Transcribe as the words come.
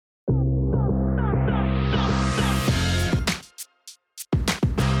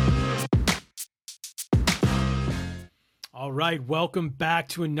All right, welcome back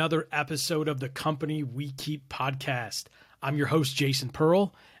to another episode of the Company We Keep podcast. I'm your host, Jason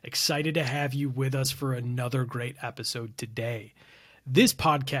Pearl. Excited to have you with us for another great episode today. This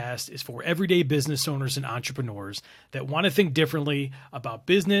podcast is for everyday business owners and entrepreneurs that want to think differently about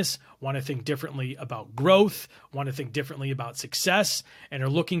business, want to think differently about growth, want to think differently about success, and are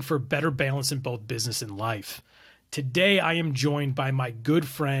looking for better balance in both business and life. Today, I am joined by my good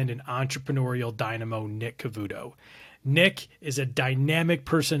friend and entrepreneurial dynamo, Nick Cavuoto. Nick is a dynamic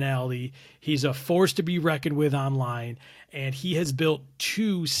personality. He's a force to be reckoned with online, and he has built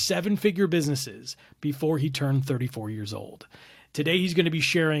 2 7-figure businesses before he turned 34 years old. Today, he's going to be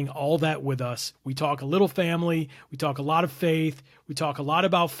sharing all that with us. We talk a little family, we talk a lot of faith, we talk a lot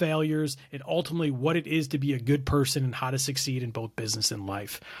about failures, and ultimately what it is to be a good person and how to succeed in both business and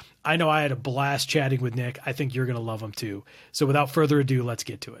life. I know I had a blast chatting with Nick. I think you're going to love him too. So without further ado, let's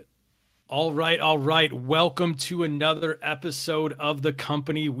get to it. All right. Welcome to another episode of the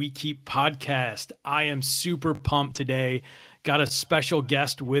Company We Keep podcast. I am super pumped today. Got a special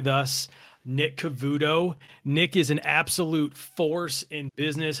guest with us, Nick Cavuoto. Nick is an absolute force in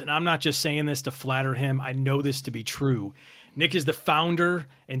business, and I'm not just saying this to flatter him. I know this to be true. Nick is the founder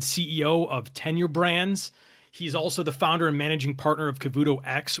and CEO of Tenure Brands. He's also the founder and managing partner of Cavuoto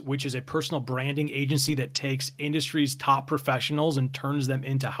X, which is a personal branding agency that takes industry's top professionals and turns them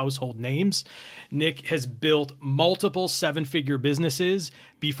into household names. Nick has built multiple 7-figure businesses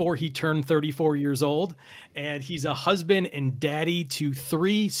before he turned 34 years old, and he's a husband and daddy to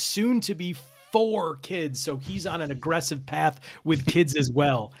 3, soon to be 4 kids. So he's on an aggressive path with kids as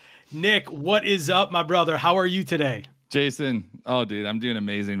well. Nick, what is up, my brother? How are you today? Jason, dude, I'm doing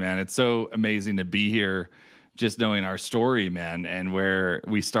amazing, man. It's so amazing to be here. Just knowing our story, man, and where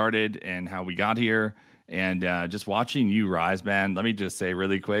we started and how we got here, and just watching you rise, man. Let me just say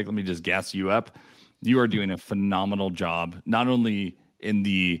really quick, let me just gas you up. You are doing a phenomenal job, not only in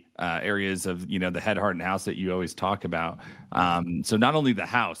the areas of, the head, heart, and house that you always talk about. So not only the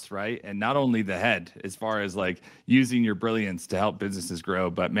house, right? And not only the head, as far as like using your brilliance to help businesses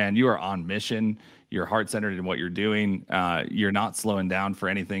grow, but man, you are on mission. You're heart-centered in what you're doing. You're not slowing down for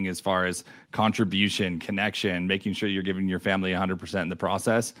anything as far as contribution, connection, making sure you're giving your family 100% in the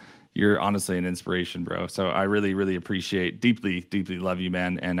process. You're honestly an inspiration, bro. So I really, really appreciate, deeply, deeply love you,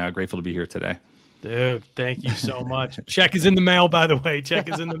 man, and grateful to be here today. Dude, thank you so much. Check is in the mail, by the way. Check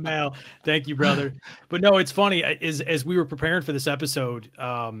is in the mail. Thank you, brother. But no, it's funny. As we were preparing for this episode,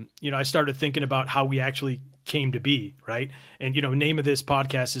 I started thinking about how we actually came to be, right? And, name of this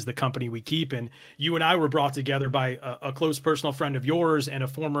podcast is The Company We Keep. And you and I were brought together by a close personal friend of yours and a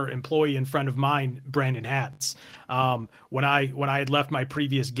former employee and friend of mine, Brandon Hatz. When I had left my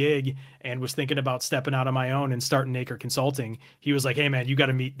previous gig and was thinking about stepping out on my own and starting Acre Consulting, he was like, hey man, you got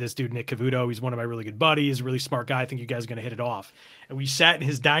to meet this dude, Nick Cavuoto. He's one of my really good buddies, a really smart guy. I think you guys are going to hit it off. And we sat in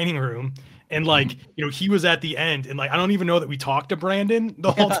his dining room, and he was at the end, and I don't even know that we talked to Brandon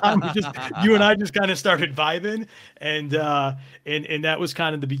the whole time. You and I just kind of started vibing, and that was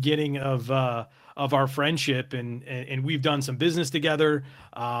kind of the beginning of our friendship, and we've done some business together.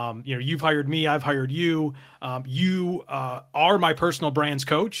 You've hired me, I've hired you. You are my personal brands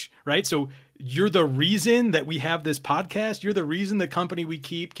coach, right? So you're the reason that we have this podcast. You're the reason the Company We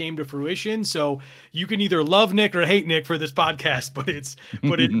Keep came to fruition. So you can either love Nick or hate Nick for this podcast, but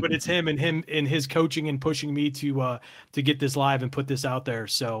it's him and his coaching and pushing me to get this live and put this out there.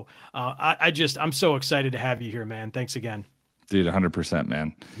 So I'm so excited to have you here, man. Thanks again. Dude, 100%,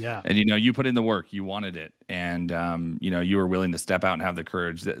 man. Yeah. And, you put in the work, you wanted it. And, you were willing to step out and have the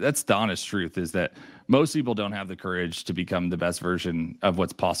courage. That's the honest truth, is that most people don't have the courage to become the best version of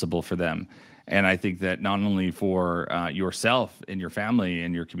what's possible for them. And I think that not only for yourself and your family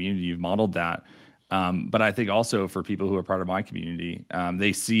and your community, you've modeled that. But I think also for people who are part of my community,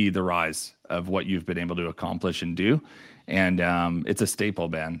 they see the rise of what you've been able to accomplish and do. And it's a staple,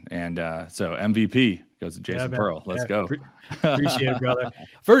 man. And so MVP goes to Jason Pearl. Let's go. Appreciate it, brother.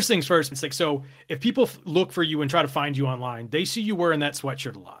 First things first, it's so if people look for you and try to find you online, they see you wearing that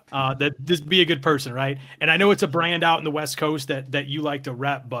sweatshirt a lot. That this be a good person, right? And I know it's a brand out in the West Coast that you like to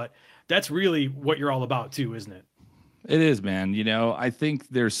rep, but that's really what you're all about too, isn't it? It is, man. I think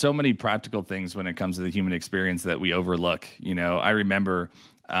there's so many practical things when it comes to the human experience that we overlook. I remember,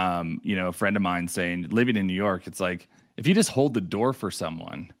 a friend of mine saying, living in New York, it's like, if you just hold the door for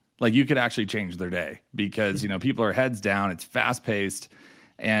someone, you could actually change their day, because, people are heads down, it's fast paced.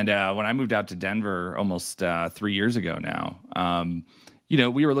 And when I moved out to Denver almost 3 years ago now,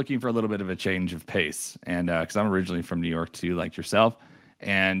 we were looking for a little bit of a change of pace. And because I'm originally from New York too, like yourself.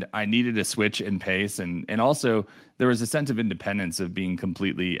 And I needed a switch in pace. And also there was a sense of independence of being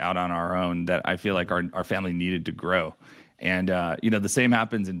completely out on our own that I feel like our family needed to grow. And the same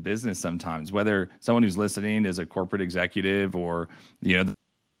happens in business sometimes, whether someone who's listening is a corporate executive or,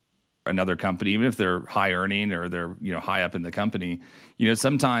 another company, even if they're high earning or they're, high up in the company,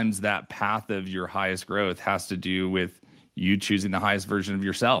 sometimes that path of your highest growth has to do with you choosing the highest version of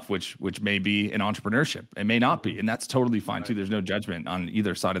yourself, which may be in entrepreneurship. It may not be, and that's totally fine too. There's no judgment on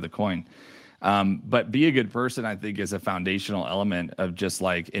either side of the coin. But be a good person, I think, is a foundational element of just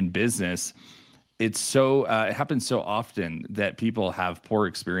like in business. It's so it happens so often that people have poor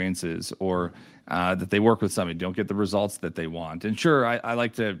experiences or that they work with somebody, don't get the results that they want. And sure, I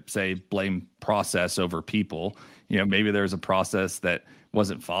like to say blame process over people. Maybe there's a process that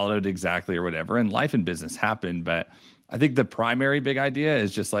wasn't followed exactly or whatever, and life and business happen. But I think the primary big idea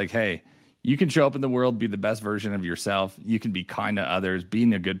is just like, hey, you can show up in the world, be the best version of yourself. You can be kind to others,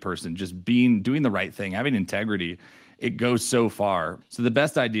 being a good person, just doing the right thing, having integrity. It goes so far. So the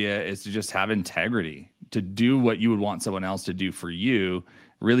best idea is to just have integrity, to do what you would want someone else to do for you,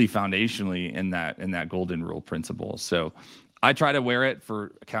 really foundationally in that golden rule principle. So I try to wear it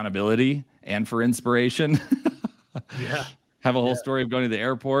for accountability and for inspiration. Yeah. Have a whole story of going to the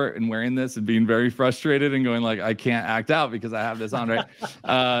airport and wearing this and being very frustrated and going like, I can't act out because I have this on,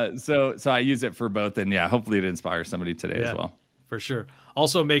 right? So I use it for both. And yeah, hopefully it inspires somebody today as well. For sure.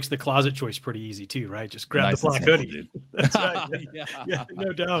 Also makes the closet choice pretty easy too, right? Just grab the black hoodie. That's right. Yeah,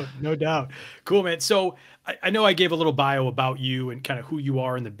 no doubt. Cool, man. So I know I gave a little bio about you and kind of who you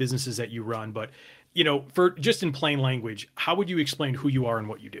are and the businesses that you run, but for just in plain language, how would you explain who you are and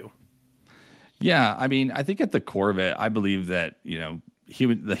what you do? Yeah, I mean, I think at the core of it, I believe that,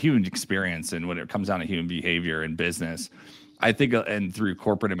 the human experience and when it comes down to human behavior in business, I think, and through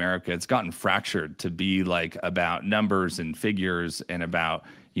corporate America, it's gotten fractured to be like about numbers and figures and about,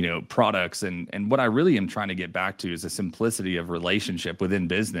 products. And what I really am trying to get back to is the simplicity of relationship within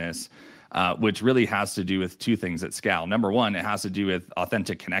business, which really has to do with two things at scale. Number one, it has to do with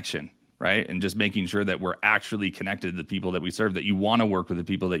authentic connection, right? And just making sure that we're actually connected to the people that we serve, that you want to work with the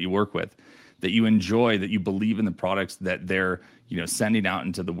people that you work with, that you enjoy, that you believe in the products that they're, sending out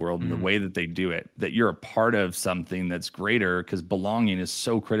into the world and the way that they do it, that you're a part of something that's greater, because belonging is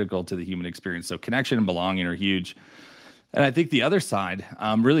so critical to the human experience. So connection and belonging are huge. And I think the other side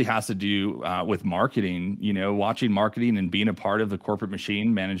really has to do with marketing, watching marketing and being a part of the corporate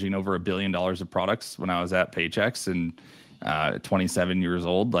machine, managing over $1 billion of products when I was at Paychex and 27 years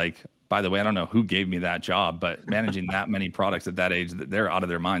old. Like, by the way, I don't know who gave me that job, but managing that many products at that age, they're out of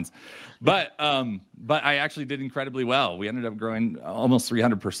their minds. But I actually did incredibly well. We ended up growing almost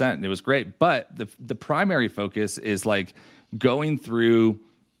 300%, and it was great. But the primary focus is like going through,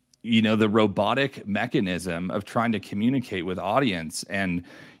 the robotic mechanism of trying to communicate with audience, and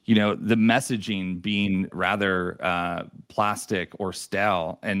the messaging being rather plastic or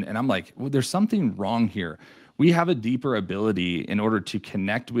stale. And I'm like, well, there's something wrong here. We have a deeper ability in order to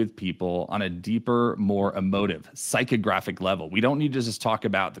connect with people on a deeper, more emotive, psychographic level. We don't need to just talk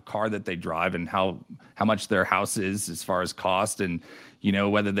about the car that they drive and how much their house is as far as cost, and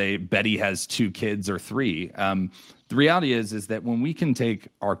whether Betty has 2 kids or 3. The reality is that when we can take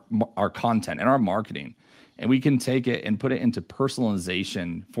our content and our marketing, and we can take it and put it into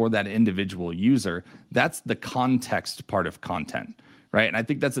personalization for that individual user, that's the context part of content. Right. And I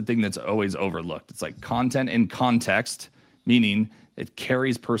think that's the thing that's always overlooked. It's like content in context, meaning it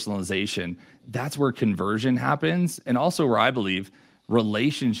carries personalization. That's where conversion happens. And also where I believe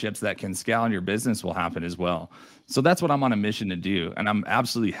relationships that can scale in your business will happen as well. So that's what I'm on a mission to do. And I'm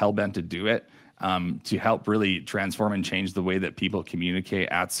absolutely hell-bent to do it, to help really transform and change the way that people communicate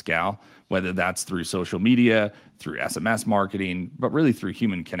at scale, whether that's through social media, through SMS marketing, but really through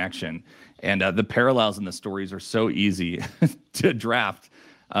human connection. And the parallels and the stories are so easy to draft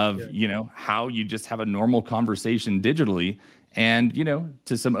of, how you just have a normal conversation digitally. And,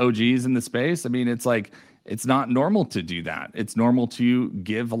 to some OGs in the space, I mean, it's like, it's not normal to do that. It's normal to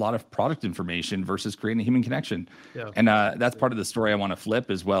give a lot of product information versus creating a human connection. Yeah. And that's part of the story I want to flip,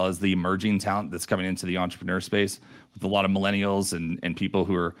 as well as the emerging talent that's coming into the entrepreneur space with a lot of millennials and people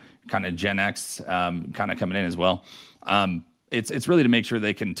who are kind of Gen X kind of coming in as well. It's really to make sure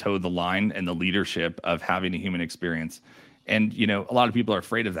they can toe the line and the leadership of having a human experience. And, a lot of people are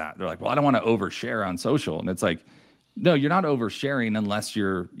afraid of that. They're like, well, I don't want to overshare on social. And it's like, no, you're not oversharing unless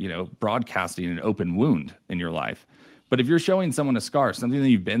you're, broadcasting an open wound in your life. But if you're showing someone a scar, something that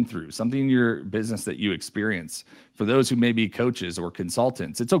you've been through, something in your business that you experience, for those who may be coaches or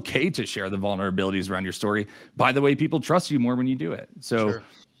consultants, it's okay to share the vulnerabilities around your story. By the way, people trust you more when you do it. So sure.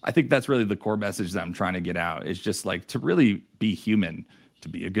 I think that's really the core message that I'm trying to get out. Is just like to really be human, to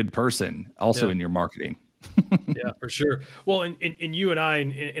be a good person, also in your marketing. Yeah, for sure. Well, and you and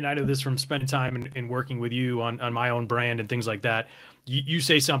and I know this from spending time and working with you on my own brand and things like that. You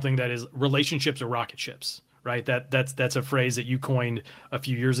say something that is relationships are rocket ships, right? That's a phrase that you coined a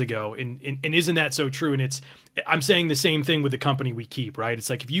few years ago. And isn't that so true? And I'm saying the same thing with the company we keep, right? It's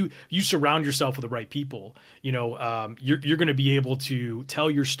like if you surround yourself with the right people, you're going to be able to tell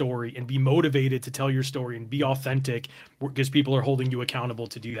your story and be motivated to tell your story and be authentic because people are holding you accountable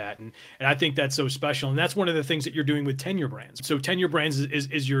to do that. And I think that's so special. And that's one of the things that you're doing with Tenure Brands. So Tenure Brands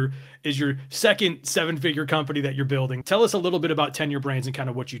is your second seven-figure company that you're building. Tell us a little bit about Tenure Brands and kind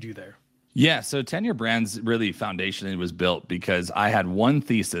of what you do there. Yeah, so Tenure Brands really foundationally was built because I had one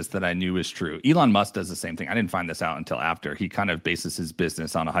thesis that I knew was true. Elon Musk does the same thing. I didn't find this out until after. He kind of bases his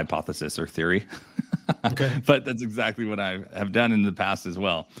business on a hypothesis or theory. Okay. But that's exactly what I have done in the past as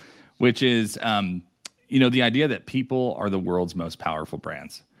well, which is, the idea that people are the world's most powerful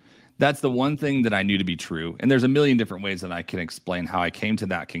brands. That's the one thing that I knew to be true. And there's a million different ways that I can explain how I came to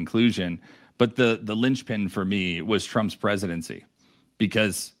that conclusion. But the linchpin for me was Trump's presidency,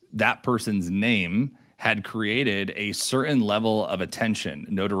 because that person's name had created a certain level of attention,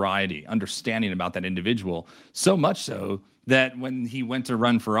 notoriety, understanding about that individual, so much so that when he went to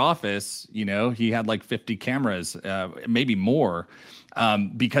run for office, he had like 50 cameras, maybe more,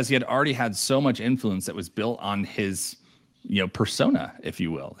 because he had already had so much influence that was built on his, persona, if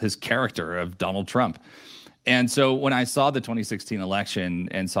you will, his character of Donald Trump. And so when I saw the 2016 election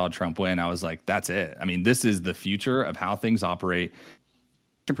and saw Trump win, I was like, that's it. I mean, this is the future of how things operate.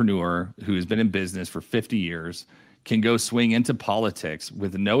 Entrepreneur who has been in business for 50 years can go swing into politics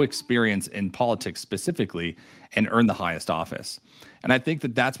with no experience in politics specifically and earn the highest office. And I think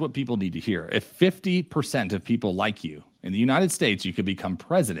that that's what people need to hear. If 50% of people like you in the United States, you could become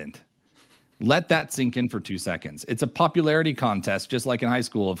president. Let that sink in for 2 seconds. It's a popularity contest, just like in high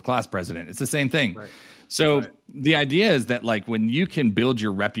school of class president. It's the same thing. Right. So the idea is that like when you can build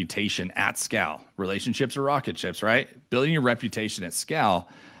your reputation at scale, relationships are rocket ships, right? Building your reputation at scale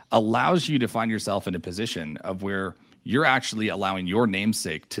allows you to find yourself in a position of where you're actually allowing your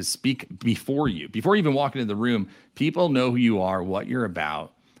namesake to speak before you even walk into the room. People know who you are, what you're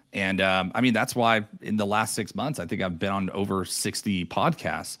about. And that's why in the last 6 months, I think I've been on over 60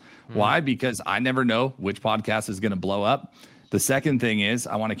 podcasts. Why? Because I never know which podcast is going to blow up. The second thing is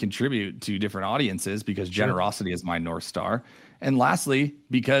I want to contribute to different audiences because generosity is my North Star. And lastly,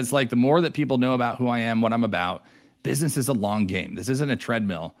 because like the more that people know about who I am, what I'm about, business is a long game. This isn't a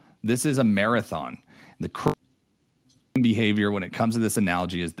treadmill. This is a marathon. The behavior when it comes to this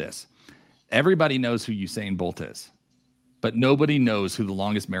analogy is this. Everybody knows who Usain Bolt is, but nobody knows who the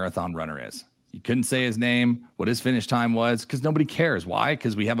longest marathon runner is. You couldn't say his name, what his finish time was, because nobody cares. Why?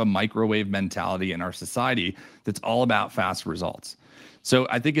 Because we have a microwave mentality in our society that's all about fast results. So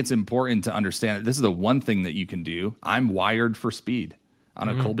I think it's important to understand that this is the one thing that you can do. I'm wired for speed. On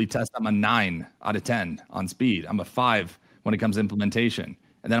a Colby test, I'm a 9 out of 10 on speed. I'm a 5 when it comes to implementation.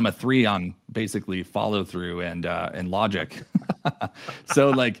 And then I'm a 3 on basically follow through and logic. So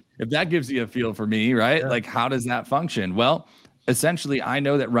like, if that gives you a feel for me, right? Yeah. Like, how does that function? Well, essentially, I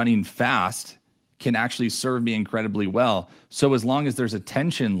know that running fast can actually serve me incredibly well. So as long as there's a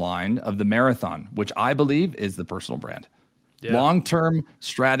tension line of the marathon, which I believe is the personal brand. Yeah. Long-term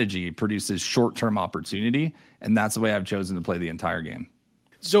strategy produces short-term opportunity. And that's the way I've chosen to play the entire game.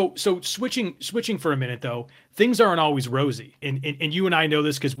 So switching for a minute though, things aren't always rosy, and you and I know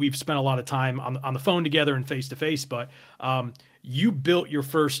this because we've spent a lot of time on the phone together and face to face. But you built your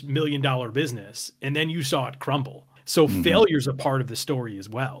first $1 million business, and then you saw it crumble. So failure's a part of the story as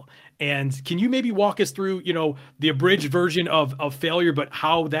well. And can you maybe walk us through, the abridged version of failure, but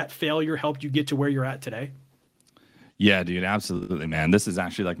how that failure helped you get to where you're at today? Yeah, dude, absolutely, man. This is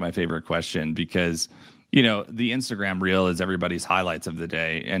actually like my favorite question because the Instagram reel is everybody's highlights of the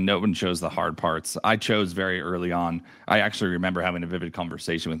day, and no one shows the hard parts. I chose very early on. I actually remember having a vivid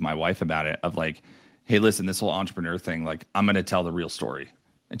conversation with my wife about it of like, hey, listen, this whole entrepreneur thing, like, I'm going to tell the real story.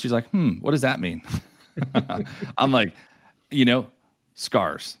 And she's like, what does that mean? I'm like,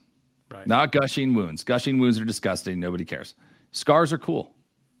 scars, right? Not gushing wounds. Gushing wounds are disgusting. Nobody cares. Scars are cool.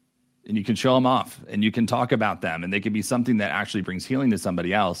 And you can show them off and you can talk about them, and they can be something that actually brings healing to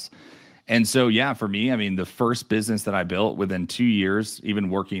somebody else. And so, yeah, for me, the first business that I built within 2 years, even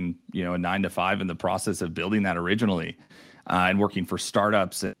working, a 9 to 5 in the process of building that originally, and working for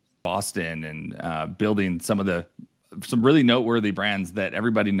startups in Boston and building some really noteworthy brands that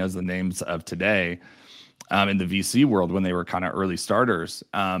everybody knows the names of today in the VC world when they were kind of early starters.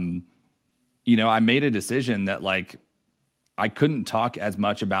 I made a decision that like I couldn't talk as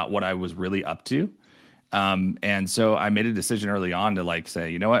much about what I was really up to And so I made a decision early on to like say,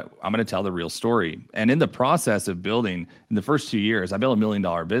 you know what, I'm going to tell the real story. And in the process of building, in the first 2 years, I built $1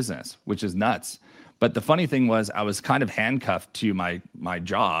 million business, which is nuts. But the funny thing was, I was kind of handcuffed to my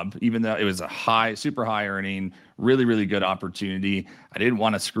job, even though it was a super high earning, really, really good opportunity. I didn't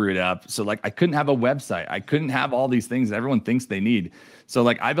want to screw it up. So like, I couldn't have a website. I couldn't have all these things that everyone thinks they need. So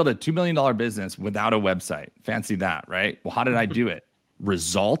like, I built a $2 million business without a website. Fancy that, right? Well, how did I do it?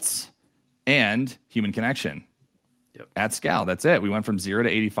 Results and human connection. Yep. At scale. That's it. We went from 0 to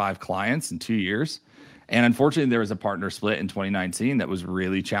 85 clients in 2 years. And unfortunately, there was a partner split in 2019 that was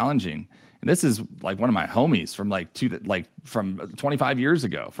really challenging. And this is like one of my homies from from 25 years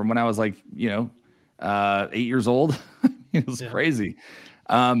ago, from when I was 8 years old. It was crazy.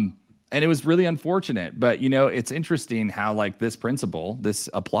 And it was really unfortunate, but it's interesting how like this principle, this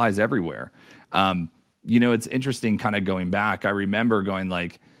applies everywhere. It's interesting kind of going back. I remember going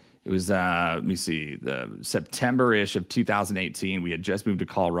like, it was, let me see, the September-ish of 2018. We had just moved to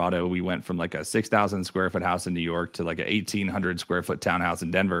Colorado. We went from like a 6,000 square foot house in New York to like a 1,800 square foot townhouse in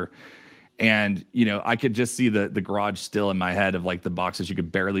Denver. And, I could just see the garage still in my head of like the boxes you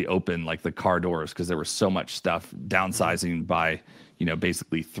could barely open, like the car doors, because there was so much stuff, downsizing by,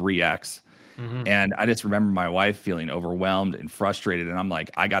 basically 3x. Mm-hmm. And I just remember my wife feeling overwhelmed and frustrated. And I'm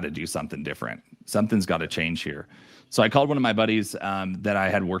like, I got to do something different. Something's got to change here. So I called one of my buddies that I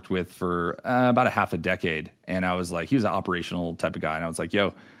had worked with for about a half a decade. And I was like, he was an operational type of guy. And I was like,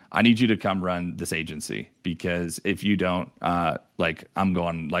 yo, I need you to come run this agency, because if you don't, I'm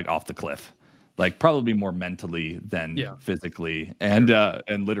going like off the cliff, like probably more mentally than physically and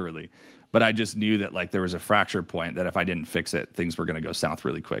literally. But I just knew that like there was a fracture point that if I didn't fix it, things were going to go south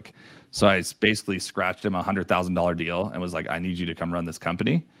really quick. So I basically scratched him $100,000 deal and was like, I need you to come run this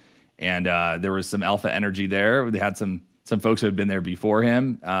company. And there was some alpha energy there. They had some folks who had been there before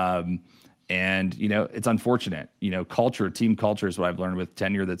him. And, it's unfortunate, team culture is what I've learned with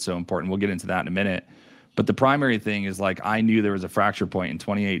tenure that's so important. We'll get into that in a minute. But the primary thing is like, I knew there was a fracture point in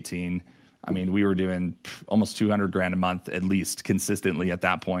 2018. I mean, we were doing almost 200 grand a month, at least consistently at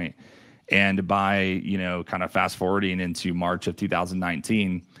that point. And by, kind of fast forwarding into March of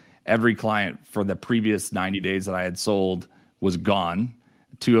 2019, every client for the previous 90 days that I had sold was gone.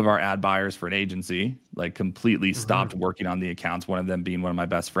 2 of our ad buyers for an agency, like completely stopped working on the accounts. One of them being one of my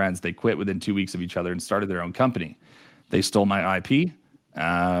best friends. They quit within 2 weeks of each other and started their own company. They stole my IP,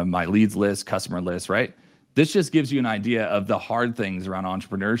 my leads list, customer list, right? This just gives you an idea of the hard things around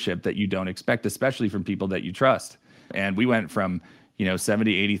entrepreneurship that you don't expect, especially from people that you trust. And we went from,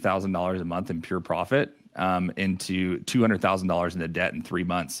 $70,000, $80,000 a month in pure profit into $200,000 in the debt in 3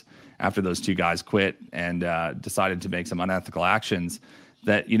 months after those 2 guys quit and decided to make some unethical actions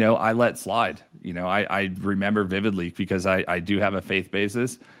that, I let slide. I remember vividly, because I do have a faith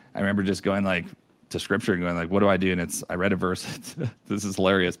basis. I remember just going like to scripture and going like, what do I do? And I read a verse. This is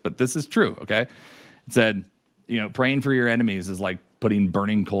hilarious, but this is true. Okay. It said, praying for your enemies is like putting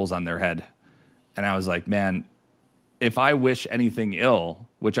burning coals on their head. And I was like, man, if I wish anything ill,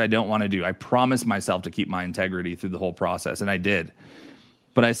 which I don't want to do, I promised myself to keep my integrity through the whole process. And I did.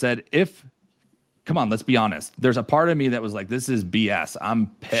 But I said, come on, let's be honest. There's a part of me that was like, this is BS. I'm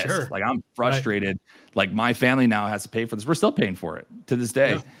pissed. Sure. Like, I'm frustrated. Right. Like, my family now has to pay for this. We're still paying for it to this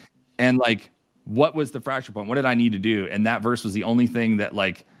day. Yeah. And like, what was the fracture point? What did I need to do? And that verse was the only thing that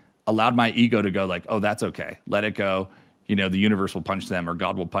like allowed my ego to go like, oh, that's okay. Let it go. The universe will punch them, or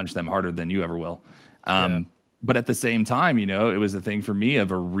God will punch them harder than you ever will. But at the same time, it was a thing for me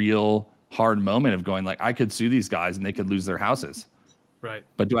of a real hard moment of going like, I could sue these guys and they could lose their houses. Right.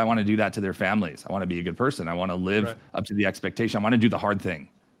 But do I want to do that to their families? I want to be a good person. I want to live up to the expectation. I want to do the hard thing.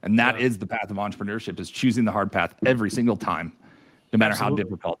 And that is the path of entrepreneurship, is choosing the hard path every single time, no matter how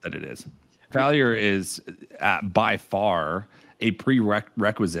difficult that it is. Failure is by far a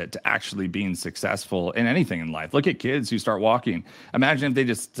prerequisite to actually being successful in anything in life. Look at kids who start walking. Imagine if they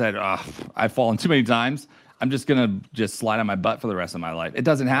just said, I've fallen too many times. I'm just going to just slide on my butt for the rest of my life. It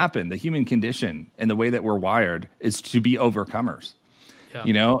doesn't happen. The human condition and the way that we're wired is to be overcomers.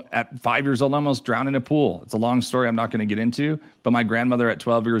 Yeah. At 5 years old, I almost drowned in a pool. It's a long story I'm not going to get into, but my grandmother at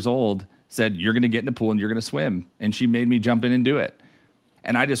 12 years old said, you're going to get in the pool and you're going to swim. And she made me jump in and do it.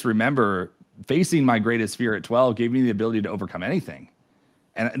 And I just remember facing my greatest fear at 12 gave me the ability to overcome anything.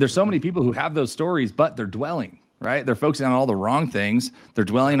 And there's so many people who have those stories, but they're dwelling, right? They're focusing on all the wrong things. They're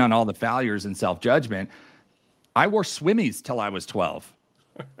dwelling on all the failures and self-judgment. I wore swimmies till I was 12.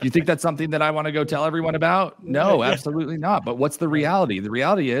 Do you think that's something that I want to go tell everyone about? No, absolutely not. But what's the reality? The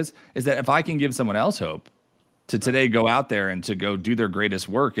reality is that if I can give someone else hope to today go out there and to go do their greatest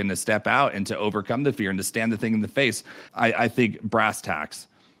work and to step out and to overcome the fear and to stand the thing in the face, I think brass tacks.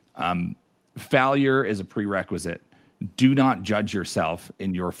 failure is a prerequisite. Do not judge yourself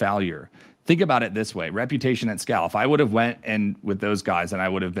in your failure. Think about it this way: reputation at scale. If I would have went and with those guys, and I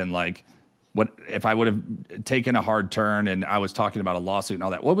would have been like, what if I would have taken a hard turn and I was talking about a lawsuit and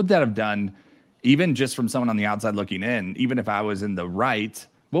all that? What would that have done, even just from someone on the outside looking in? Even if I was in the right,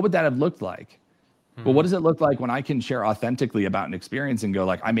 what would that have looked like? Well, what does it look like when I can share authentically about an experience and go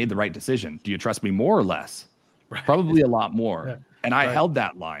like, I made the right decision? Do you trust me more or less? Right. Probably a lot more. Yeah. And I held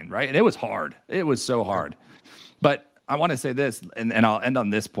that line, right? And it was hard. It was so hard. But I want to say this, and I'll end on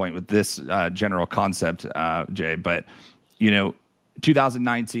this point with this general concept, Jay. But,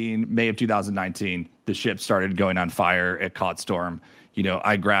 2019, May of 2019, the ship started going on fire. It caught storm.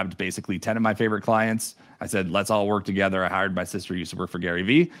 I grabbed basically 10 of my favorite clients. I said, let's all work together. I hired my sister who used to work for Gary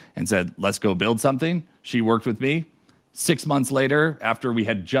Vee and said, let's go build something. She worked with me. 6 months later, after we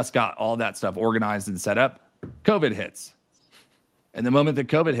had just got all that stuff organized and set up, COVID hits. And the moment that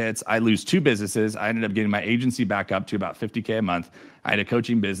COVID hits, I lose 2 businesses. I ended up getting my agency back up to about $50K a month. I had a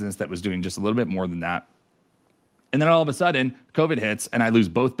coaching business that was doing just a little bit more than that. And then all of a sudden, COVID hits, and I lose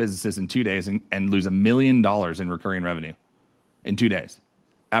both businesses in 2 days and lose $1 million in recurring revenue in 2 days.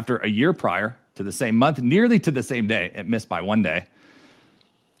 After a year prior to the same month, nearly to the same day, it missed by 1 day,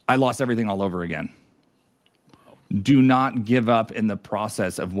 I lost everything all over again. Do not give up in the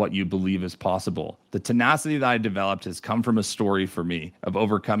process of what you believe is possible. The tenacity that I developed has come from a story for me of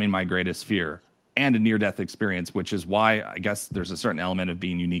overcoming my greatest fear and a near-death experience, which is why I guess there's a certain element of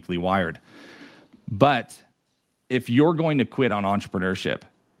being uniquely wired. But if you're going to quit on entrepreneurship,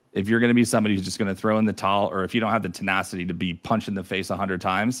 if you're going to be somebody who's just going to throw in the towel, or if you don't have the tenacity to be punched in the face 100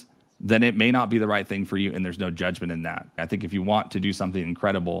 times, then it may not be the right thing for you, and there's no judgment in that. I think if you want to do something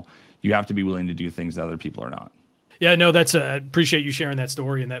incredible, you have to be willing to do things that other people are not. Yeah, no, appreciate you sharing that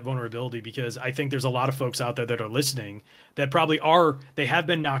story and that vulnerability, because I think there's a lot of folks out there that are listening that probably they have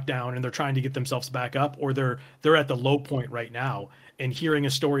been knocked down and they're trying to get themselves back up, or they're at the low point right now. And hearing a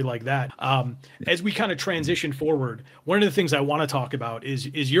story like that, as we kind of transition forward, one of the things I want to talk about is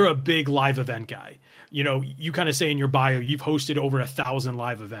you're a big live event guy. You kind of say in your bio, you've hosted over 1,000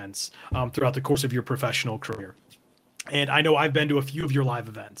 live events throughout the course of your professional career. And I know I've been to a few of your live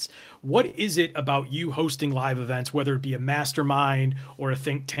events. What is it about you hosting live events, whether it be a mastermind or a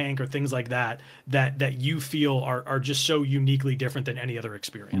think tank or things like that you feel are just so uniquely different than any other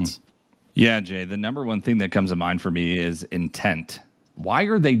experience? Yeah, Jay, the number one thing that comes to mind for me is intent. Why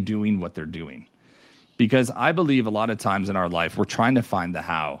are they doing what they're doing? Because I believe a lot of times in our life, we're trying to find the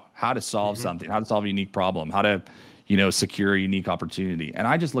how to solve something, how to solve a unique problem, how to, secure a unique opportunity. And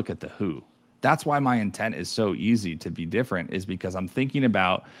I just look at the who. That's why my intent is so easy to be different, is because I'm thinking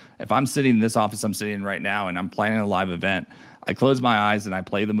about, if I'm sitting in this office I'm sitting in right now and I'm planning a live event, I close my eyes and I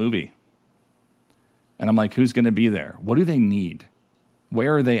play the movie. And I'm like, who's going to be there? What do they need?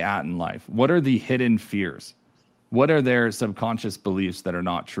 Where are they at in life? What are the hidden fears? What are their subconscious beliefs that are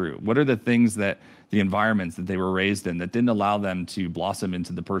not true? What are the things that the environments that they were raised in that didn't allow them to blossom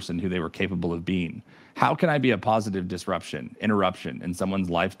into the person who they were capable of being? How can I be a positive interruption in someone's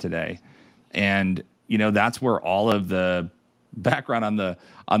life today? And, that's where all of the background on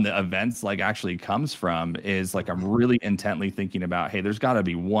the events actually comes from, is I'm really intently thinking about, hey, there's got to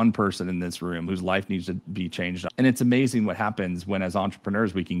be one person in this room whose life needs to be changed. And it's amazing what happens when, as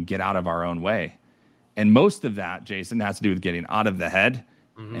entrepreneurs, we can get out of our own way. And most of that, Jason, has to do with getting out of the head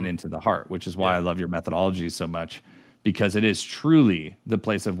and into the heart, which is why I love your methodology so much, because it is truly the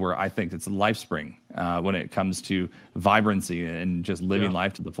place of where I think it's a life spring when it comes to vibrancy and just living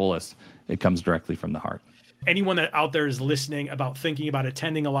life to the fullest. It comes directly from the heart. Anyone that out there is listening about thinking about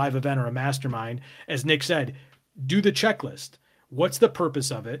attending a live event or a mastermind, as Nick said, do the checklist. What's the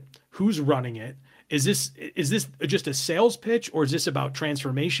purpose of it? Who's running it? Is this just a sales pitch, or is this about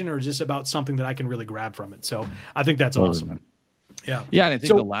transformation, or is this about something that I can really grab from it? So I think that's awesome. Yeah. Yeah. And I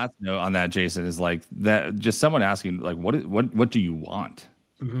think the last note on that, Jason, is that just someone asking, what do you want?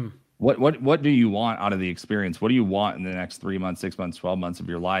 Mm-hmm. What do you want out of the experience? What do you want in the next 3 months, 6 months, 12 months of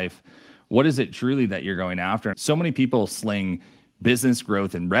your life? What is it truly that you're going after? So many people sling business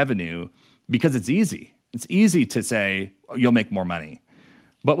growth and revenue because it's easy. It's easy to say, you'll make more money.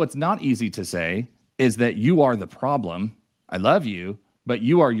 But what's not easy to say is that you are the problem. I love you, but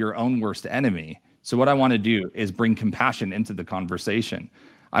you are your own worst enemy. So what I want to do is bring compassion into the conversation.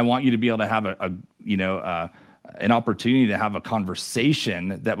 I want you to be able to have an opportunity to have a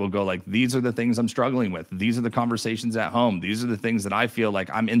conversation that will go these are the things I'm struggling with. These are the conversations at home. These are the things that I feel like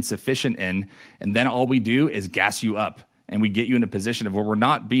I'm insufficient in. And then all we do is gas you up, and we get you in a position of where we're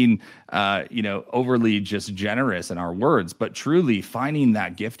not being, overly just generous in our words, but truly finding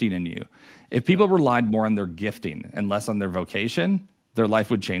that gifting in you. If people relied more on their gifting and less on their vocation, their life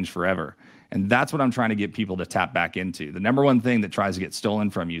would change forever. And that's what I'm trying to get people to tap back into. The number one thing that tries to get stolen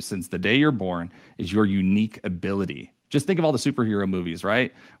from you since the day you're born is your unique ability. Just think of all the superhero movies,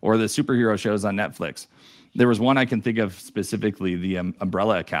 right? Or the superhero shows on Netflix. There was one I can think of specifically, the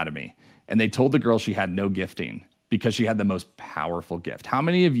Umbrella Academy. And they told the girl she had no gifting because she had the most powerful gift. How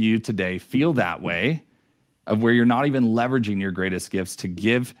many of you today feel that way, of where you're not even leveraging your greatest gifts to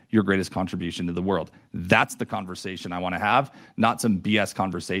give your greatest contribution to the world? That's the conversation I want to have, not some BS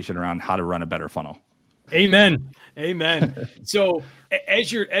conversation around how to run a better funnel. Amen. Amen. So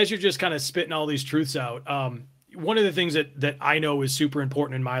as you're just kind of spitting all these truths out, one of the things that I know is super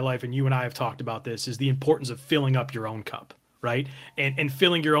important in my life, and you and I have talked about this, is the importance of filling up your own cup, right? And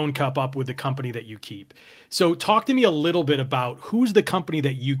filling your own cup up with the company that you keep. So talk to me a little bit about who's the company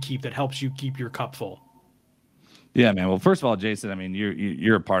that you keep that helps you keep your cup full. Yeah, man. Well, first of all, Jason, I mean,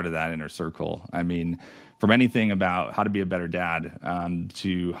 you're a part of that inner circle. I mean, from anything about how to be a better dad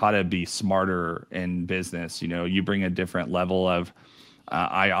to how to be smarter in business, you bring a different level of,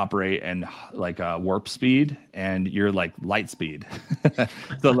 I operate in like warp speed, and you're like light speed.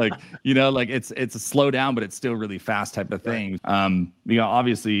 So like, it's a slow down, but it's still really fast type of thing.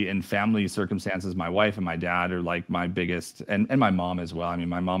 Obviously in family circumstances, my wife and my dad are like my biggest, and my mom as well. I mean,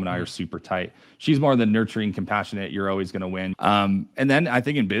 my mom and I are super tight. She's more than nurturing, compassionate. You're always going to win. And then I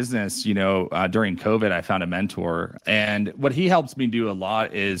think in business, during COVID, I found a mentor, and what he helps me do a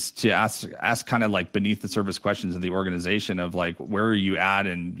lot is to ask kind of like beneath the surface questions of the organization of like, where are you at?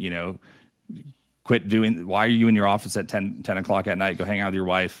 And, quit doing, why are you in your office at 10 o'clock at night? Go hang out with your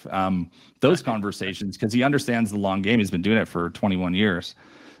wife. Those conversations, because he understands the long game. He's been doing it for 21 years.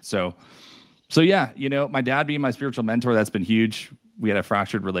 So yeah, my dad being my spiritual mentor, that's been huge. We had a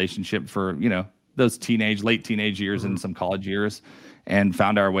fractured relationship for, those late teenage years and some college years, and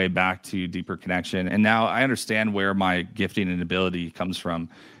found our way back to deeper connection. And now I understand where my gifting and ability comes from,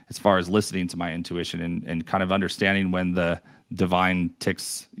 as far as listening to my intuition and kind of understanding when the divine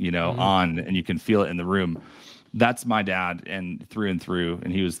ticks, on, and you can feel it in the room. That's my dad, and through.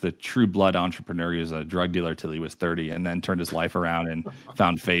 And he was the true blood entrepreneur. He was a drug dealer till he was 30, and then turned his life around and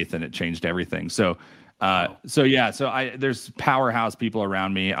found faith, and it changed everything. So there's powerhouse people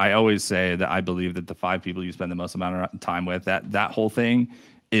around me. I always say that I believe that the 5 people you spend the most amount of time with, that whole thing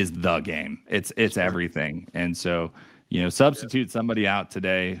is the game. It's everything. And so, substitute somebody out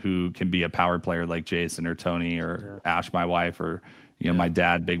today who can be a power player like Jason or Tony or Ash, my wife, or, my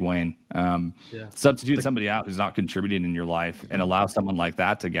dad, Big Wayne. Substitute somebody out who's not contributing in your life, and allow someone like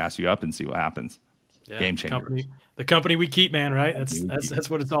that to gas you up and see what happens. Yeah. Game changer. The company we keep, man, right? That's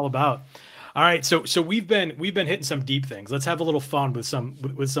what it's all about. All right. So we've been hitting some deep things. Let's have a little fun with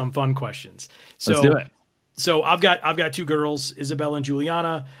some fun questions. So, let's do it. So I've got 2 girls, Isabella and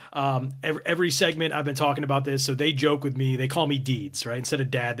Juliana. Every segment I've been talking about this. So they joke with me. They call me Deeds, right? Instead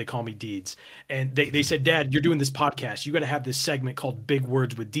of Dad, they call me Deeds. And they said, Dad, you're doing this podcast. You got to have this segment called Big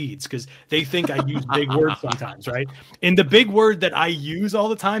Words with Deeds, because they think I use big words sometimes, right? And the big word that I use all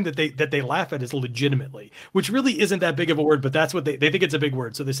the time that they laugh at is legitimately, which really isn't that big of a word, but that's what they think it's a big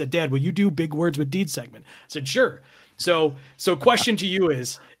word. So they said, Dad, will you do Big Words with Deeds segment? I said, sure. So question to you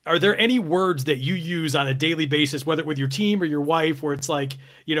is, are there any words that you use on a daily basis, whether with your team or your wife, where it's like,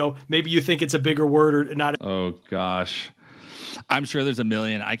 maybe you think it's a bigger word or not? Oh, gosh. I'm sure there's a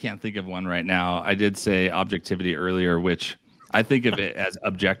million. I can't think of one right now. I did say objectivity earlier, which I think of it as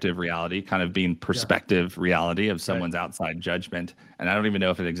objective reality, kind of being perspective reality of someone's outside judgment. And I don't even know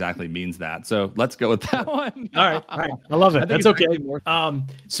if it exactly means that. So let's go with that one. All right. I love it. That's okay.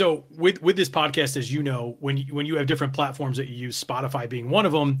 So with this podcast, as you know, when you have different platforms that you use, Spotify being one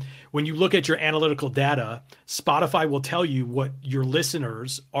of them, when you look at your analytical data, Spotify will tell you what your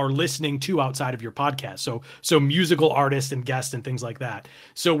listeners are listening to outside of your podcast. So musical artists and guests and things like that.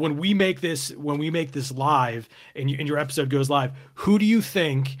 So when we make this live and your episode goes live, who do you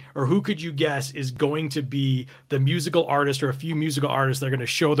think, or who could you guess is going to be the musical artist or a few musical artists that are going to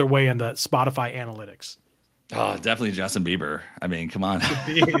show their way in the Spotify analytics? Oh, definitely Justin Bieber. I mean, come on.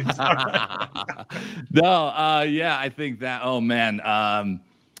 No, yeah, I think that. Oh man,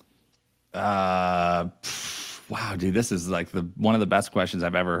 wow, dude, this is like one of the best questions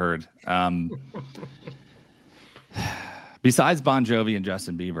I've ever heard. Besides Bon Jovi and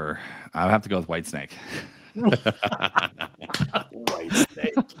Justin Bieber, I would have to go with Whitesnake.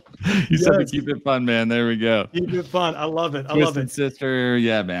 Whitesnake. You said to keep it fun, man. There we go. Keep it fun. I love it. Twisted Sister.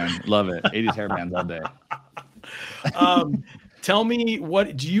 Yeah, man. Love it. 80s hair bands all day. Tell me,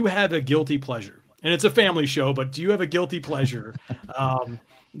 what do you have a guilty pleasure? And it's a family show, but do you have a guilty pleasure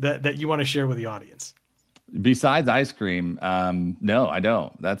that you want to share with the audience? Besides ice cream, no, I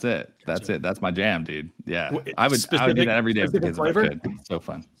don't. That's it. That's my jam, dude. Yeah, I would do that every day for the kids if I could. It's so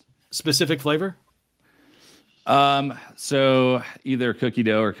fun. Specific flavor? So either cookie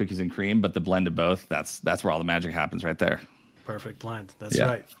dough or cookies and cream, but the blend of both, that's where all the magic happens right there. Perfect blend. That's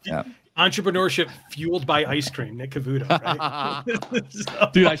right. Yeah. Entrepreneurship fueled by ice cream, Nick Cavuoto, right? So,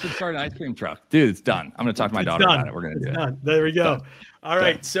 dude, I should start an ice cream truck. Dude, it's done. I'm going to talk to my daughter about it. We're going to do it. There we go. Done. All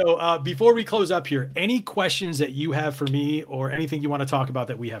right. So before we close up here, any questions that you have for me or anything you want to talk about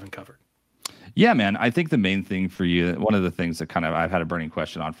that we haven't covered? Yeah, man. I think the main thing for you, one of the things that kind of I've had a burning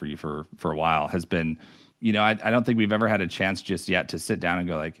question on for you for a while has been, I don't think we've ever had a chance just yet to sit down and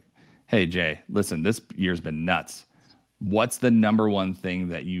go like, hey, Jay, listen, this year's been nuts. What's the number one thing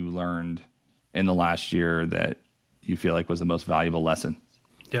that you learned in the last year that you feel like was the most valuable lesson?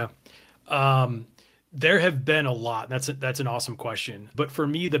 Yeah. There have been a lot. That's an awesome question. But for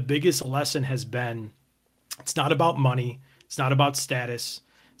me, the biggest lesson has been, it's not about money. It's not about status.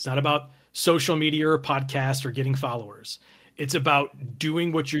 It's not about social media or podcast or getting followers. It's about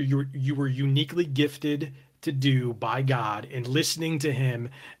doing what you were uniquely gifted to do by God and listening to him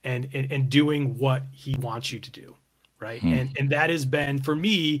and doing what he wants you to do. Right. And that has been, for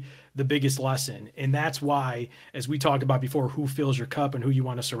me, the biggest lesson. And that's why, as we talked about before, who fills your cup and who you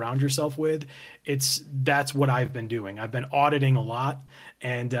want to surround yourself with, that's what I've been doing. I've been auditing a lot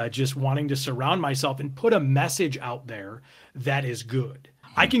and just wanting to surround myself and put a message out there that is good.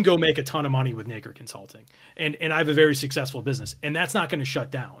 I can go make a ton of money with Nacre Consulting and I have a very successful business, and that's not going to shut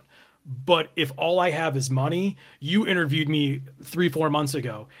down. But if all I have is money, you interviewed me 3-4 months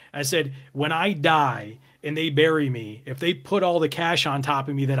ago. I said, when I die and they bury me, if they put all the cash on top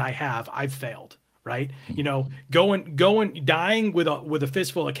of me that I have, I've failed, right? Dying with a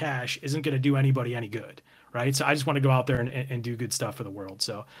fistful of cash isn't going to do anybody any good, right? So I just want to go out there and do good stuff for the world.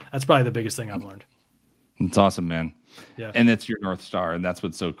 So that's probably the biggest thing I've learned. It's awesome, man. Yeah. And it's your North Star. And that's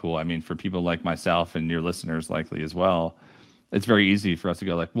what's so cool. I mean, for people like myself and your listeners likely as well, it's very easy for us to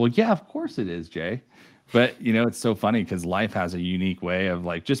go like, well, yeah, of course it is, Jay. But, it's so funny because life has a unique way of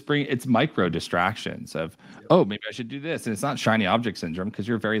like just it's micro distractions of, oh, maybe I should do this. And it's not shiny object syndrome because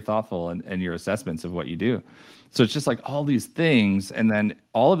you're very thoughtful in your assessments of what you do. So it's just like all these things. And then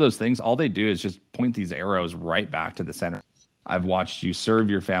all of those things, all they do is just point these arrows right back to the center. I've watched you serve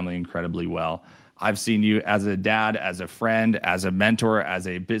your family incredibly well. I've seen you as a dad, as a friend, as a mentor, as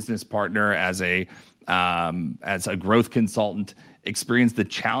a business partner, as a growth consultant, experience the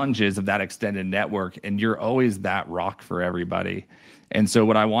challenges of that extended network. And you're always that rock for everybody. And so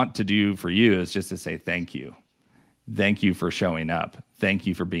what I want to do for you is just to say thank you. Thank you for showing up. Thank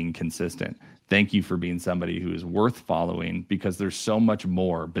you for being consistent. Thank you for being somebody who is worth following, because there's so much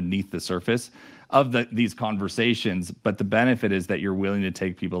more beneath the surface of these conversations. But the benefit is that you're willing to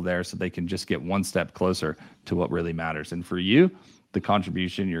take people there so they can just get one step closer to what really matters. And for you, the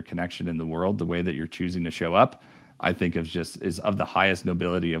contribution, your connection in the world, the way that you're choosing to show up, I think is of the highest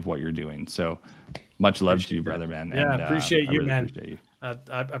nobility of what you're doing. So much love to you, brother, man. Yeah, and, appreciate you, really man. Appreciate you. I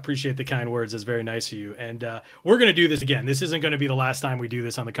appreciate the kind words. It's very nice of you. And we're going to do this again. This isn't going to be the last time we do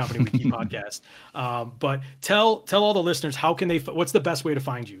this on the Company We Keep podcast. But tell all the listeners, what's the best way to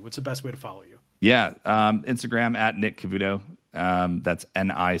find you? What's the best way to follow you? Yeah. Instagram at Nick Cavuoto. That's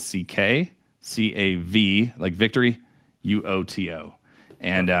NICKCAV, like victory, UOTO.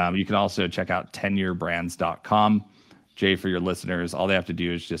 And you can also check out tenurebrands.com. Jay, for your listeners, all they have to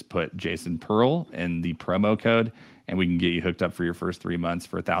do is just put Jason Pearl in the promo code, and we can get you hooked up for your first 3 months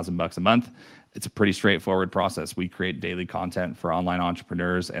for $1,000 a month. It's a pretty straightforward process. We create daily content for online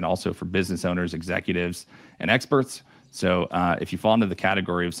entrepreneurs and also for business owners, executives, and experts. So if you fall into the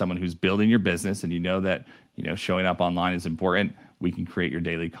category of someone who's building your business and you know that showing up online is important, we can create your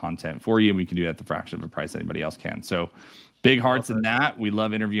daily content for you, and we can do it at the fraction of a price anybody else can. So big hearts in that. We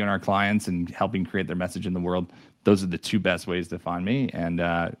love interviewing our clients and helping create their message in the world. Those are the two best ways to find me. And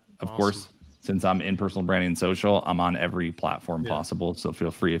of course, since I'm in personal branding and social, I'm on every platform possible. So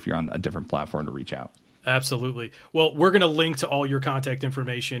feel free, if you're on a different platform, to reach out. Absolutely. Well, we're going to link to all your contact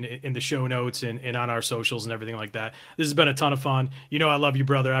information in the show notes and on our socials and everything like that. This has been a ton of fun. I love you,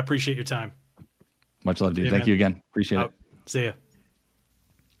 brother. I appreciate your time. Much love, dude. Thank you again. Appreciate it. See ya.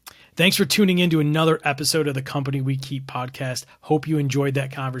 Thanks for tuning in to another episode of the Company We Keep podcast. Hope you enjoyed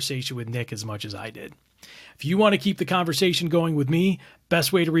that conversation with Nick as much as I did. If you want to keep the conversation going with me,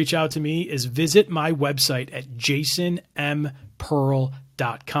 best way to reach out to me is visit my website at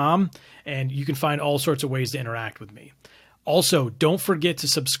jasonmpearl.com, and you can find all sorts of ways to interact with me. Also, don't forget to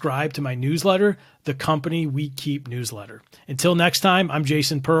subscribe to my newsletter, the Company We Keep newsletter. Until next time, I'm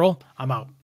Jason Pearl. I'm out.